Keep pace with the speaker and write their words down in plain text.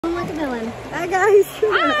Hi guys.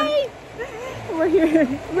 Hi. We're here.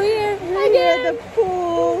 We're here at the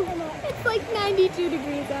pool. It's like 92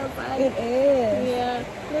 degrees outside. It is. Yeah.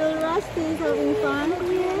 Little Rusty is having fun.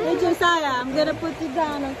 Hey Josiah, I'm gonna put you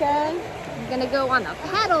down, okay? I'm gonna go on the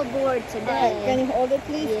paddle board today. Alright, can you hold it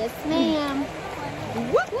please? Yes, ma'am.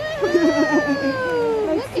 Whoop.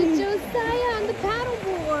 Look at Josiah on the paddle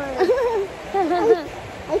board.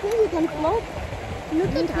 I think you can float.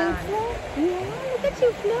 Look at that. Yeah, look at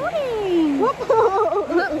you floating. Whoop.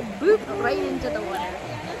 Boop, right into the water.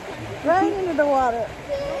 Right into the water.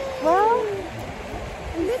 Well,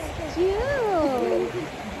 Look cute.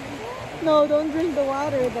 no, don't drink the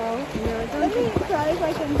water though. No, don't Let me try if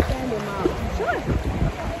I can stand him up. Sure.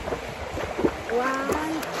 1,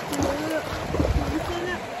 2.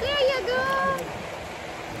 There you go.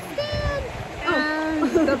 Stand.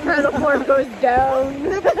 And the paddle board goes down.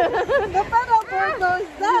 The pedal board goes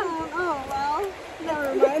down. Oh well,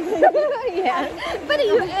 never mind. Yeah, but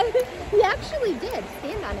he actually did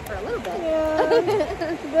stand on it for a little bit.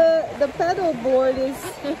 Yeah, the pedal board is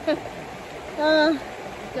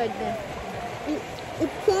Goodness. it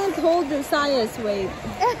can't hold Josiah's weight.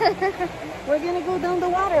 We're gonna go down the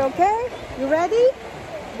water, okay? You ready?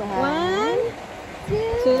 1,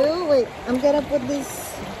 2. Wait, I'm gonna put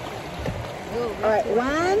this. All right,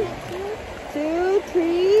 1, 2,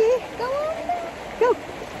 3. Go on there. Go.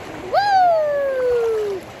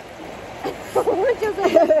 Woo! What just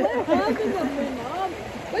happened to me, Mom?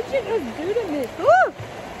 What you just do to me? Woo!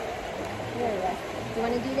 There you go. You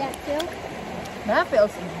want to do that too? That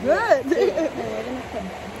feels good.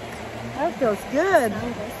 That feels good.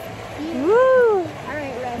 Woo! All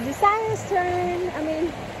right, Red. Josiah's turn. I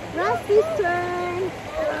mean, Rusty's turn.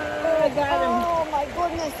 Oh, I got him. Oh my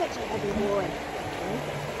goodness, such a heavy boy.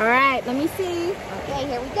 All right, let me see. Okay,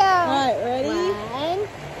 here we go. All right, ready? 1,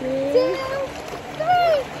 2, 3.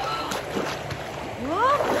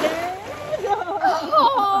 Oh, there we go.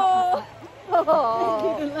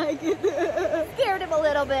 Oh. Didn't like it. Scared him a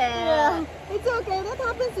little bit. Yeah, it's okay. That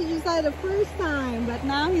happened to Josiah the first time, but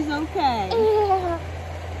now he's okay. Yeah.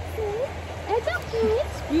 See? It's okay.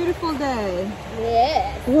 It's a beautiful day.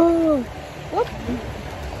 Yes. Whoa. Whoop.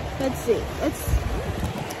 Let's see. Let's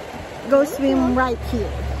go swim right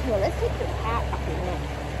here. Well, let's take your hat off your neck.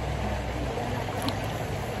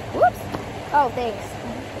 Whoops. Oh, thanks.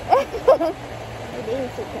 Maybe we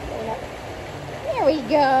should put that up. There we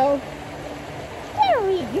go. There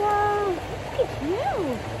we go. Look at you.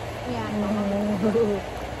 Yeah.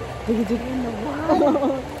 In the water.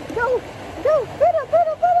 Go. Go. Pedal,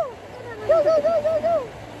 pedal, pedal. Go, go, go, go, go.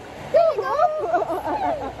 There you go.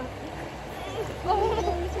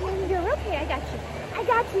 You're okay. I got you. I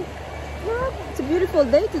got you. You're okay. It's a beautiful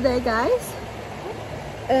day today, guys.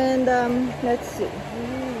 And let's see.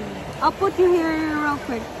 I'll put you here real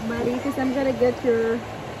quick, buddy, because I'm gonna get your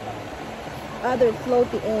other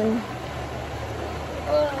floaty in.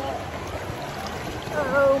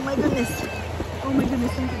 Oh my goodness. Oh my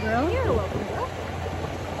goodness, thank you, girl. You're welcome, girl.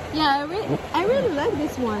 Yeah, I really like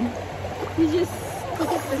this one. You just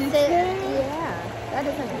sit there. Yeah. That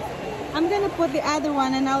is nice. I'm gonna put the other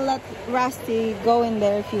one and I'll let Rusty go in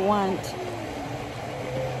there if you want.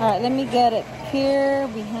 Alright, let me get it here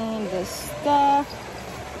behind the stuff.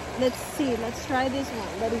 Let's see, let's try this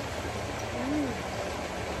one, buddy.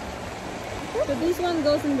 So this one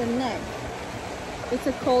goes in the neck. It's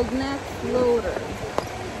a cold neck floater.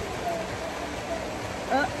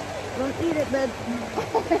 Don't eat it, bud.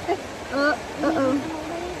 Uh-oh.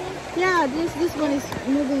 Yeah, this one is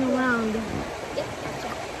moving around. Yep,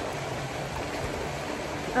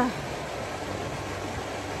 gotcha.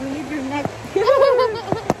 We need your neck.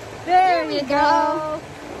 There you go.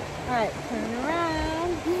 Alright, turn around.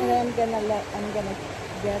 And then I'm gonna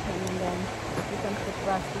get him and then you can put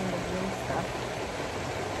Rusty in the green stuff.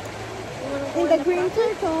 In the green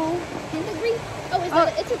turtle. In the green. Oh, is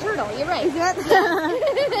that it's a turtle. You're right. Is that?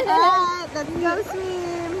 Alright, let's go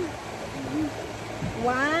swim.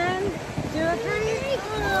 1, 2, 3.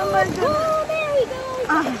 Oh my goodness. Oh, there we go.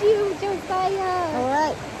 Look at you, Josiah.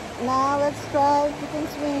 Alright, now let's try if you can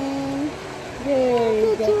swim. There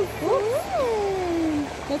you go.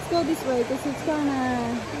 Let's go this way because it's kind of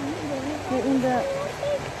in the.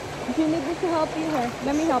 If you need me to help you here,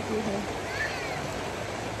 let me help you here.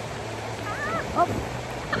 Oh.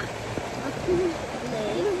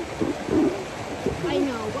 I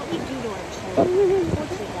know what we do to our children.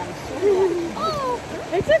 Oh,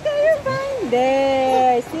 It's okay, you're fine.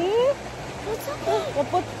 There, see? it's okay. We'll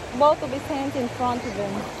put both of his hands in front of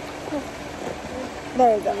him.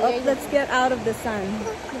 There you go. There you Let's get out of the sun.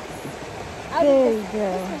 Out There of you go.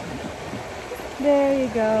 There you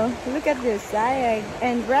go. Look at Josiah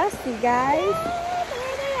and Rusty, guys. Oh,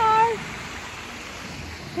 there they are.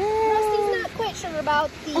 Rusty's not quite sure about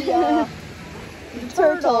the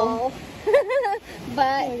turtle.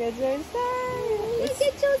 But look at Josiah. look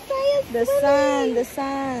at Josiah The swimming. sun, the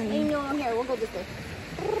sun. I know. Here, we'll go this way.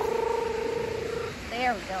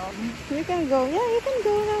 There we go. You can go. Yeah, you can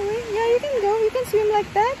go that way. Yeah, you can go. You can swim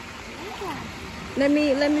like that. Yeah. Let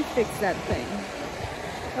me fix that thing.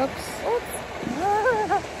 Oops. Oops.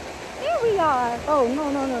 There we are. Oh no,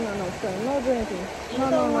 sir. No drinking. You No,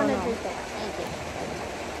 don't no, want no, to no. drink that. Thank you.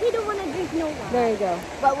 We don't want to drink no water. There you go.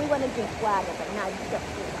 But we want to drink water, but not just water.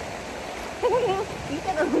 You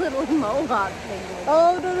got a little mohawk thing.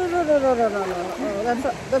 Oh no.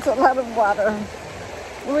 Oh, that's a lot of water.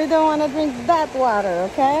 We don't want to drink that water,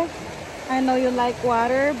 okay? I know you like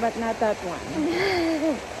water, but not that one.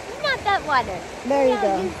 Not that water. There you No,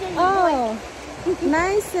 go. you silly Oh,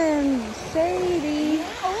 nice and shady.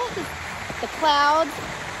 Oh, the clouds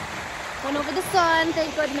went over the sun,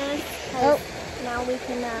 thank goodness. 'Cause Oh. now we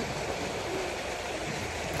can,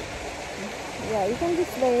 Yeah, you can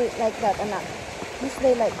just lay like that, anak. Just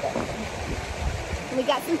lay like that. we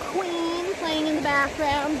got some Queen playing in the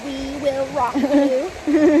background. We will rock you.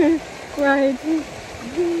 Right. We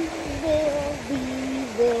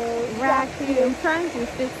will Rock you. I'm trying to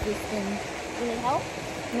fix this thing. You need help?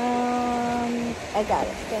 I got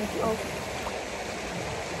it. Thank you. Okay.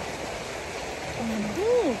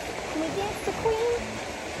 Can we dance the Queen?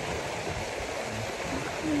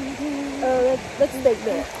 Let's take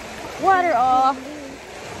this. Water off.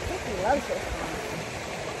 She loves this one.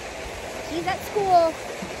 She's at school.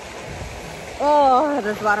 Oh,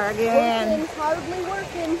 there's water again. Working, hardly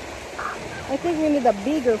working. I think we need a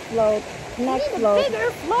bigger float. Next We need float. a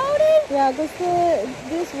bigger floaty. Yeah, because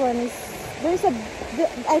this one is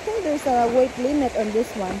I think there's a weight limit on this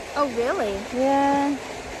one. Oh, really? Yeah.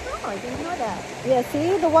 Oh, I didn't know that. Yeah,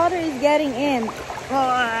 see, the water is getting in. Do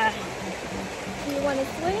you want to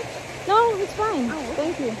switch? No, it's fine. Oh, okay.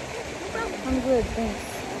 Thank you. No problem. I'm good, thanks.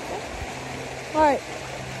 All right.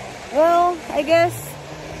 Well, I guess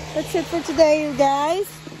that's it for today, you guys.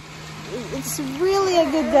 It's really a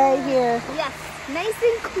good day here. Yes, nice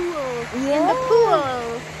and cool in Yeah. the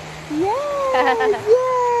pool. Yes.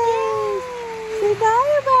 Yes. Say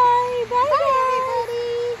bye, bye. Bye, Bye, bye. everybody.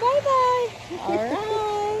 Bye, bye. All right.